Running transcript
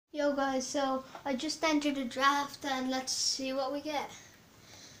Yo guys, so I just entered the draft and let's see what we get.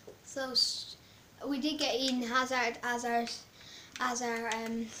 So we did get Eden Hazard as our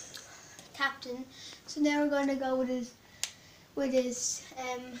captain. So now we're going to go with his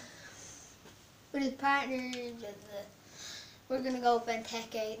partner. We're going to go with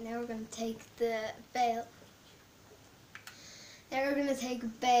Benteke. Now we're going to take the Bale. Now we're going to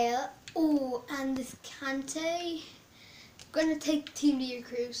take Bale. Oh, and this Kante. We're going to take Team de la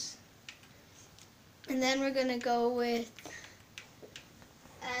Cruz. And then we're going to go with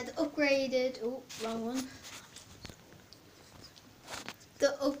the upgraded, oh, wrong one.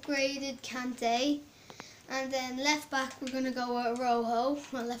 The upgraded Kante. And then left back we're going to go with Rojo,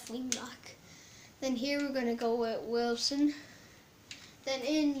 well, left wing back. Then here we're going to go with Wilson. Then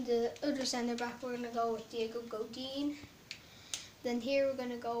in the other centre back we're going to go with Diego Godin. Then here we're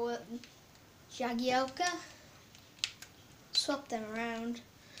going to go with Jagielka. Swap them around.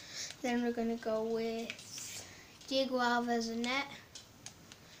 Then we're going to go with Diego Alves and net.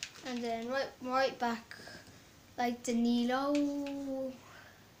 And then right back, like Danilo,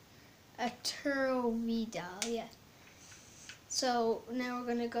 Arturo Vidal, yeah. So now we're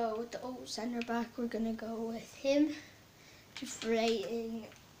going to go with the old centre back. We're going to go with him. Just rating.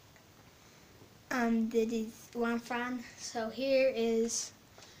 And it is Juan Fran. So here is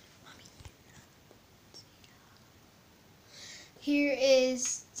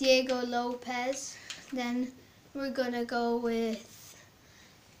Diego Lopez. Then we're gonna go with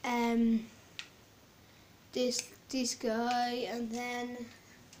this guy, and then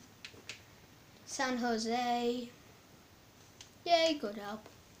San Jose. Yeah, he could help.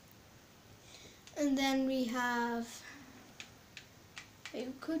 And then we have. We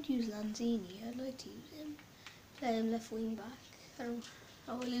could use Lanzini. I'd like to use him. Play him left wing back.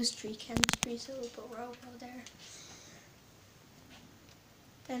 I will lose 3 chemistry, so we'll put Rojo there.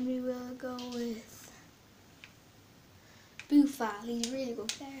 Then we will go with Boufal. He's a really good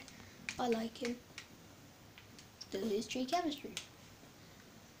player. I like him. Still lose 3 chemistry.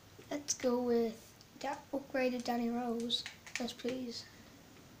 Let's go with upgraded Danny Rose. Yes, please.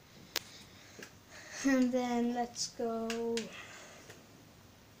 And then let's go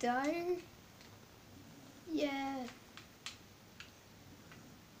Dyer. Yeah.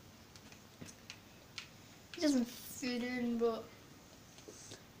 He doesn't fit in, but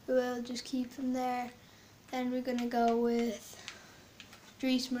we'll just keep him there. Then we're gonna go with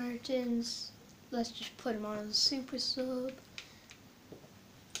Dries Mertens. Let's just put him on as a super sub.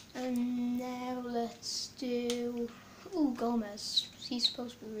 And now let's do Gomez. He's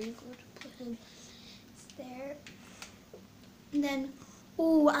supposed to be really good. Put him there. And then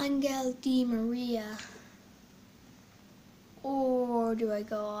Angel Di Maria. Or do I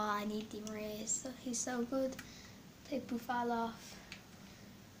go? I need Di Maria. He's so good. Take Boufal off.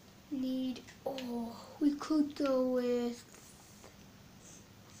 We could go with.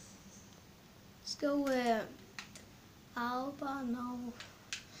 Let's go with Alba. No.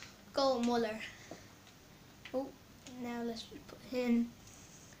 Go with Muller. Oh, now let's just put him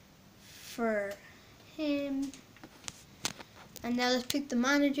for him. And now let's pick the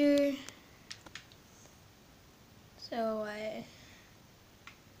manager. So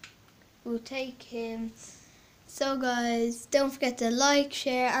we'll take him. So guys, don't forget to like,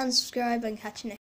 share and subscribe, and catch you next time.